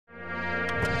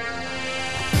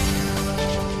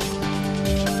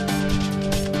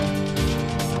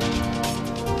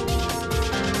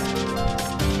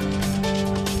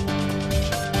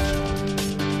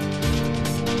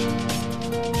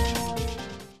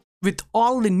With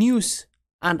all the news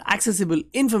and accessible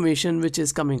information which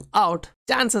is coming out,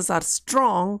 chances are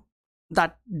strong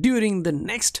that during the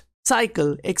next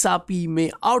cycle, XRP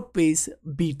may outpace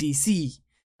BTC.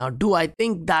 Now, do I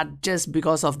think that just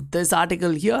because of this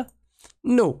article here?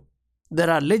 No. There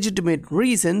are legitimate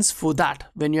reasons for that.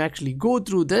 When you actually go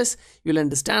through this, you'll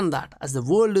understand that, as the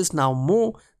world is now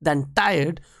more than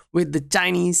tired with the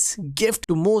Chinese gift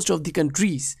to most of the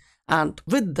countries, and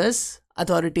with this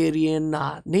authoritarian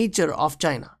nature of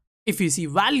China. If you see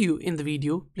value in the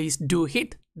video, please do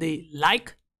hit the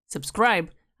like, subscribe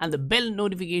and the bell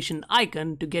notification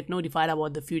icon to get notified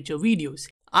about the future videos.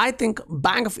 I think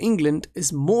Bank of England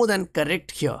is more than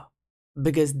correct here,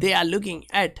 because they are looking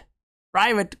at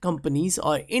private companies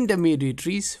or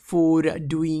intermediaries for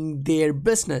doing their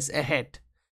business ahead.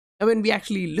 And when we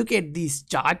actually look at these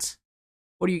charts,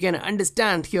 what you can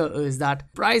understand here is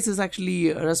that price is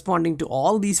actually responding to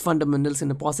all these fundamentals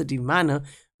in a positive manner.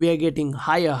 We are getting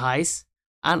higher highs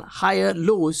and higher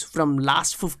lows from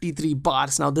last 53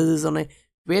 bars. Now this is on a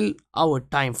 12-hour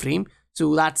time frame,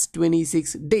 so that's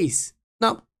 26 days.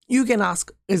 Now you can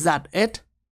ask, is that it?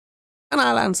 And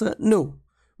I'll answer no.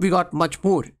 We got much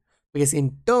more, because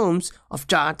in terms of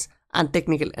charts and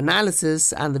technical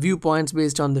analysis and the viewpoints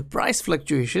based on the price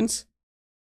fluctuations,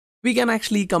 we can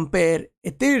actually compare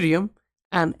Ethereum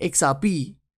and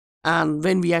XRP. And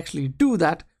when we actually do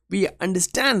that, we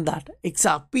understand that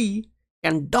XRP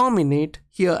can dominate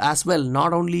here as well,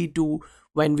 not only to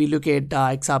when we look at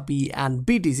XRP and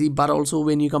BTC, but also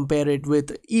when you compare it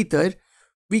with Ether,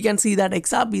 we can see that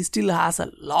XRP still has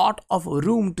a lot of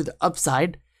room to the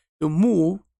upside to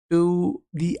move to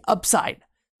the upside.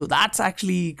 So that's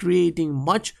actually creating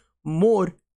much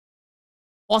more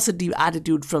positive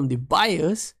attitude from the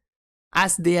buyers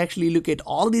as they actually look at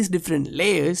all these different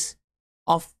layers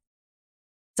of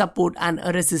support and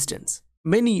resistance.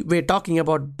 Many were talking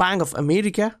about Bank of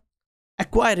America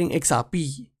acquiring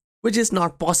XRP, which is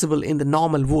not possible in the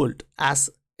normal world as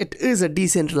it is a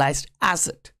decentralized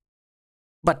asset.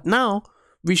 But now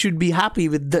we should be happy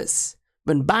with this.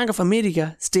 When Bank of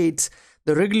America states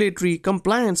the regulatory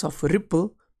compliance of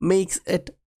Ripple makes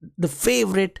it the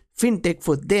favorite fintech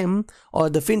for them, or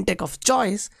the fintech of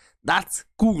choice, that's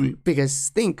cool, because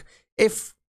think,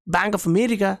 if Bank of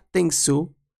America thinks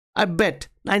so, I bet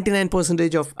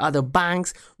 99% of other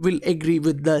banks will agree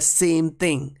with the same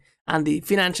thing, and the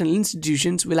financial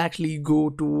institutions will actually go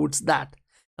towards that.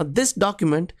 Now this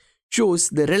document shows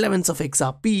the relevance of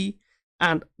XRP,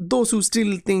 and those who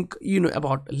still think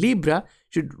about Libra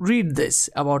should read this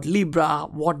about Libra,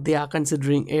 what they are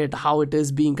considering it, how it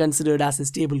is being considered as a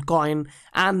stable coin,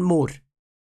 and more.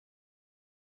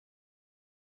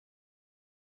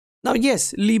 Now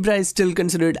yes, Libra is still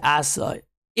considered as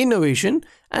innovation,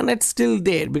 and it's still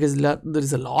there because there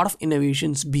is a lot of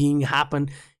innovations being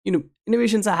happen.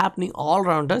 Innovations are happening all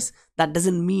around us. That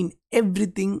doesn't mean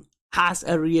everything has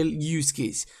a real use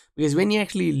case, because when you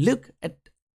actually look at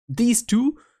these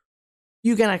two,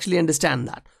 you can actually understand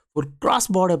that for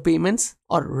cross-border payments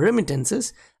or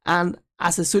remittances, and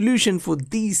as a solution for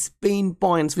these pain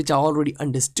points which are already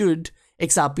understood,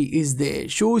 XRP is there.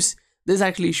 This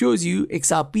actually shows you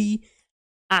XRP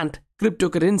and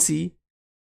cryptocurrency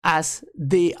as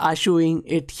they are showing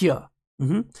it here.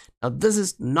 Now this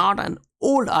is not an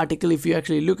old article. If you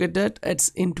actually look at it, it's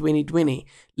in 2020,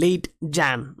 late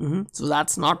Jan. So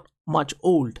that's not much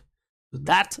old. So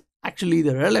that's actually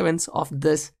the relevance of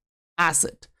this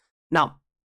asset. Now,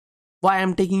 why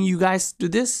I'm taking you guys to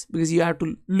this? Because you have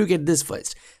to look at this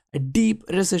first. A deep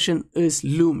recession is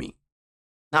looming.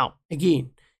 Now,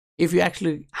 again, if you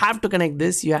actually have to connect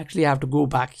this, you actually have to go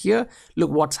back here,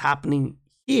 look what's happening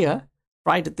here,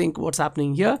 try to think what's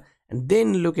happening here, and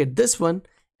then look at this one,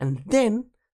 and then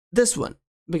this one,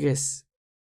 because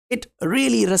it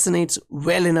really resonates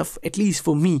well enough, at least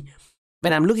for me.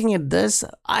 When I'm looking at this,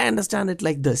 I understand it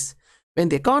like this. When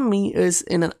the economy is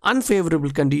in an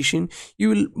unfavorable condition, you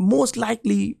will most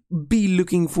likely be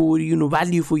looking for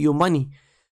value for your money.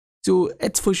 So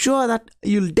it's for sure that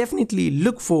you'll definitely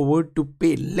look forward to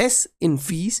pay less in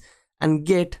fees and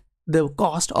get the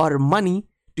cost or money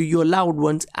to your loved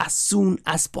ones as soon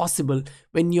as possible.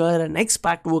 When you're an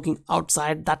expat working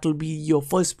outside, that will be your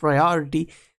first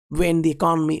priority when the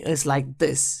economy is like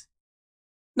this.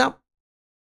 Now,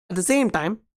 at the same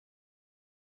time,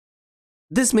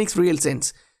 this makes real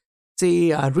sense.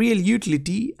 Say a real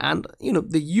utility, and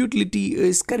the utility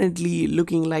is currently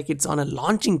looking like it's on a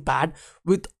launching pad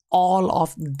with all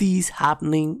of these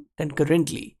happening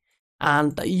concurrently.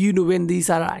 And when these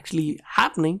are actually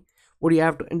happening, what you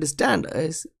have to understand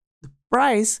is the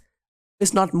price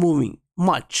is not moving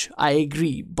much, I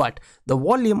agree, but the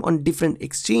volume on different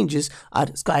exchanges are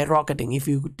skyrocketing. If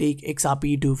you take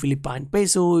XRP to Philippine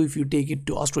peso, if you take it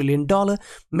to Australian dollar,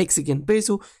 Mexican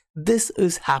peso, this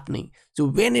is happening. So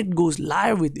when it goes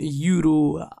live with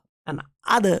euro and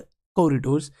other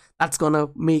corridors, that's gonna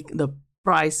make the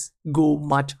price go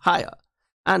much higher.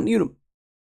 And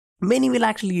many will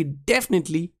actually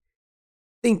definitely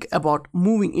think about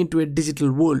moving into a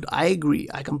digital world. I agree,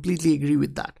 I completely agree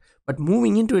with that. But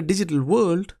moving into a digital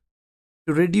world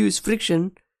to reduce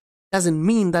friction doesn't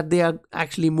mean that they are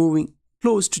actually moving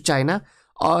close to China,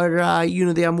 or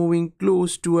they are moving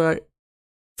close to a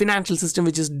financial system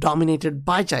which is dominated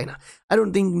by China. I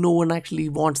don't think no one actually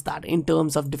wants that in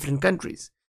terms of different countries.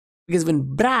 Because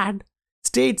when Brad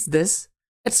states this,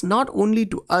 it's not only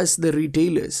to us, the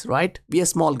retailers, right? We are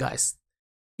small guys.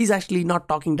 He's actually not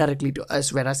talking directly to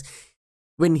us, whereas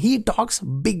when he talks,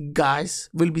 big guys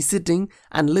will be sitting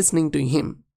and listening to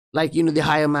him. Like, the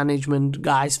higher management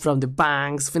guys from the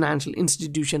banks, financial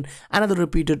institution, and other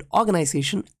reputed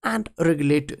organization and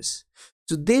regulators.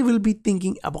 So they will be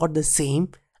thinking about the same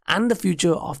and the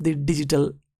future of the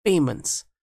digital payments,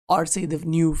 or say the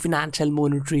new financial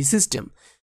monetary system.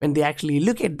 When they actually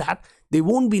look at that, they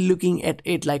won't be looking at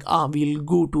it like, we'll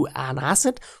go to an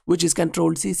asset which is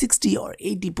controlled, say, 60 or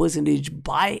 80%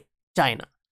 by China.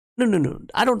 No.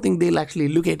 I don't think they'll actually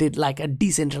look at it like a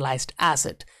decentralized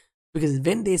asset. Because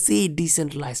when they say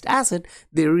decentralized asset,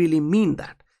 they really mean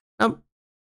that. Now,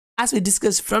 as we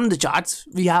discussed from the charts,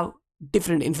 we have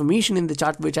different information in the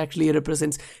chart which actually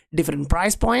represents different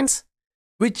price points,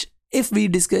 which if we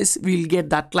discuss, we'll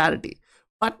get that clarity.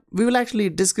 But we will actually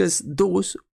discuss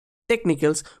those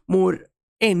technicals more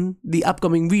in the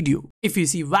upcoming video. If you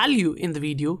see value in the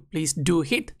video, please do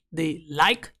hit the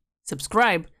like,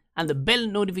 subscribe, and the bell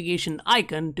notification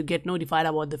icon to get notified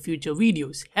about the future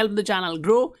videos. Help the channel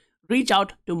grow, reach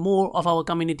out to more of our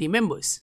community members.